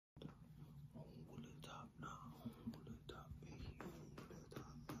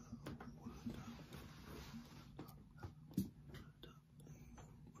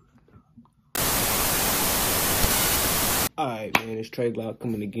Alright, man, it's Trey Glock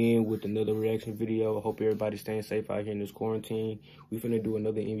coming again with another reaction video. I hope everybody's staying safe out here in this quarantine. We finna do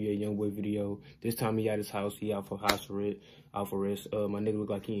another NBA YoungBoy video. This time he at his house. He out for house arrest. My nigga look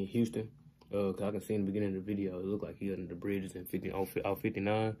like he in Houston. Cause I can see in the beginning of the video, it look like he under the bridges in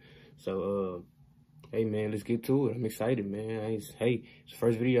 59. So, hey man, let's get to it. I'm excited, man. Hey, it's the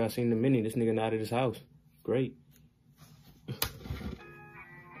first video I seen in a minute. This nigga not at his house. Great.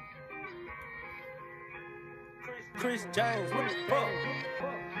 Chris James, what the fuck?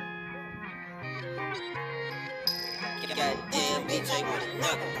 Goddamn BJ with a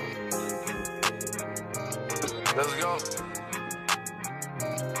knuckle. Let's go.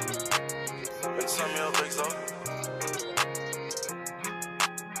 Make some y'all big so.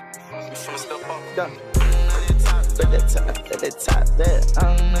 We finna step up. Go. At the top, there.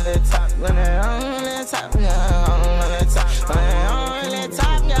 On the top, when they're on the top, yeah. On the top, when they're on the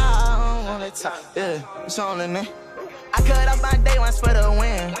top, yeah. On the top, yeah. It's on in there. I cut up my day ones for the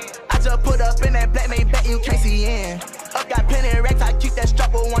win. I just put up in that black made bet you can't see in. Up got plenty of racks, I keep that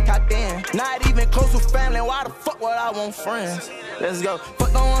strap with one cop in. Not even close to family, why the fuck would I want friends? Let's go.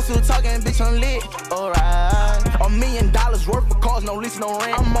 Fuck the ones who talking, bitch, I'm lit. Alright. $1 million worth of cars, no lease, no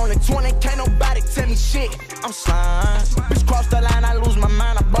rent. I'm only 20, can't nobody tell me shit. I'm slime. Bitch cross the line, I lose my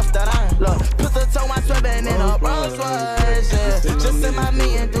mind, I bust that iron. Look, put the toe, I swerving in a Rolls Royce, yeah. Just send my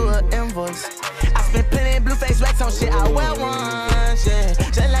million through an invoice. I spent plenty blue face racks on shit I wear once, yeah.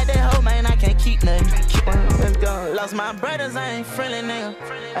 Just like that hoe, man, I can't keep nothing. Let's go. Lost my brothers, I ain't friendly, nigga.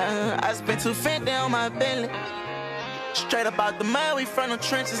 I spent $250 on my belly. Straight up out the mud, we from the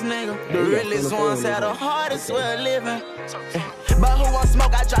trenches, nigga. The realest ones had the hardest way of living. But who want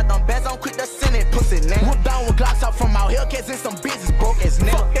smoke? I dropped them bands, I'm quick to send it, pussy, nigga. Whoop down with Glocks out from out Hellcats and some business broke as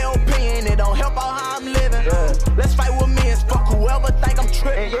nigga. Fuck their opinion, it don't help out how I'm living. Let's fight with me and fuck whoever think I'm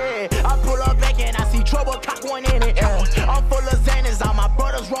tripping. Yeah, I pull up back and I see trouble, cock one in it. I'm full of Xanax, all my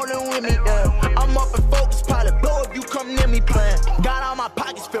brothers rolling with me. I'm up and focused, probably blow if you come near me playing. Got all my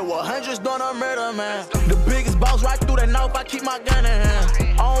pockets filled with hundreds, doing a murder, man. The biggest boss right through the north, I keep my gun in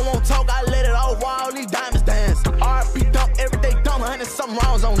hand. I don't want talk, I let it off while all these diamonds dance. RP dump, everyday dumb, 100 something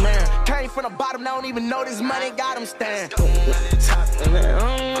wrongs on there. Came from the bottom, I don't even know this money got them stand. On the top, now,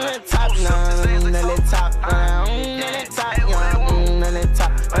 on the top, on the top, yeah, on the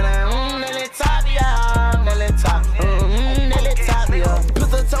top, on the top, yeah, on the top, on the top, yeah. Put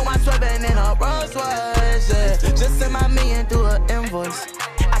the toe, I swerving in a Rolls Royce, yeah. Just send my million through an invoice.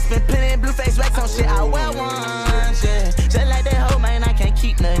 I spent plenty blue face racks on shit I wear once, yeah. Just like that hoe, man, I can't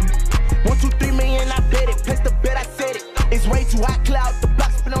keep nothing. 1, 2, 3 million, I bet it. Place the bet, I said it. It's way too hot, clear out the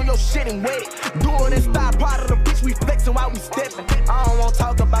block, spin on your shit and wet it. Doing this style, part of the bitch, we flexing while we stepping. I don't wanna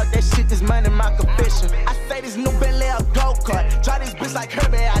talk about that shit, this money, my confession. I say this new Bentley a go-kart. Try this bitch like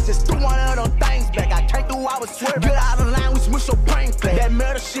Herbie, I just threw one of them things back. I can't do, I was swerving. Get out of line, we switch your brain flat. That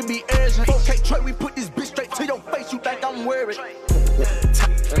murder shit be urgent. 4K Trey, we put this bitch straight to your face, you think I'm worried.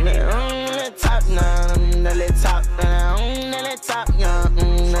 On the top, now, on the top, on the top, yeah, on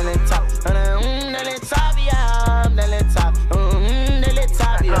the top, on the top, yeah, on the top, on the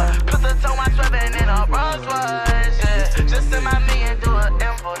top, yeah. Put the toe, I swerving in a Rolls Royce, yeah. Just send my million through an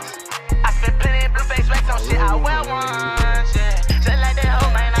invoice. I spent plenty blue face racks on shit I wear once, yeah. Just like that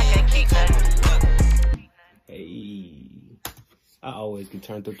hoe, man, I can't keep that. Hey, I always get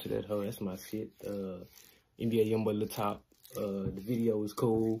turned up to that hoe. That's my shit. NBA YoungBoy Lil Top. The video was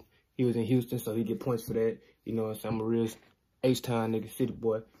cool. He was in Houston, so he get points for that. You know what I'm saying? I'm a real H-Town nigga, city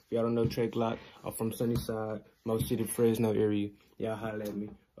boy. If y'all don't know Trey Glock, I'm from Sunnyside, Mo City, Fresno area. Y'all holla at me.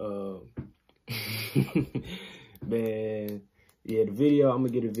 Man, yeah, the video, I'm gonna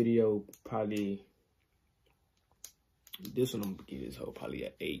get a video probably, this one I'm gonna get this whole probably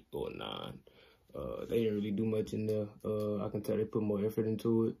at 8 or 9. They didn't really do much in there. I can tell they put more effort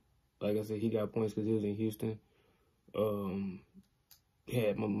into it. Like I said, he got points because he was in Houston.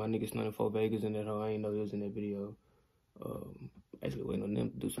 Yeah, my nigga 94 Vegas in that hoe. I ain't know he was in that video. Actually waiting on them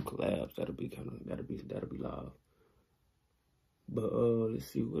to do some collabs. That'll be live. But let's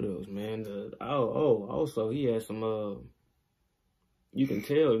see what else, man. Also he had some you can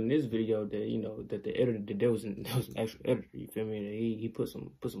tell in this video that, you know, that the editor, that there was an actual editor, you feel me? That he put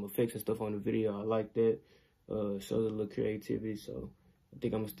some effects and stuff on the video. I like that. Shows a little creativity, so I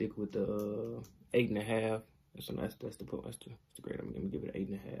think I'm gonna stick with the 8.5. That's the point. That's the grade. I'm gonna give it an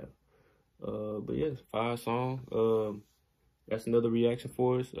 8.5. But yeah, fire song. That's another reaction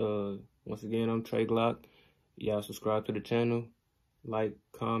for us. Once again, I'm Trey Glock. Y'all subscribe to the channel, like,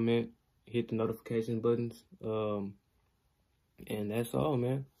 comment, hit the notification buttons. And that's all,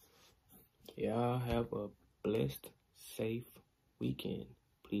 man. Y'all have a blessed, safe weekend.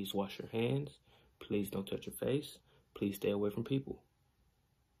 Please wash your hands. Please don't touch your face. please stay away from people.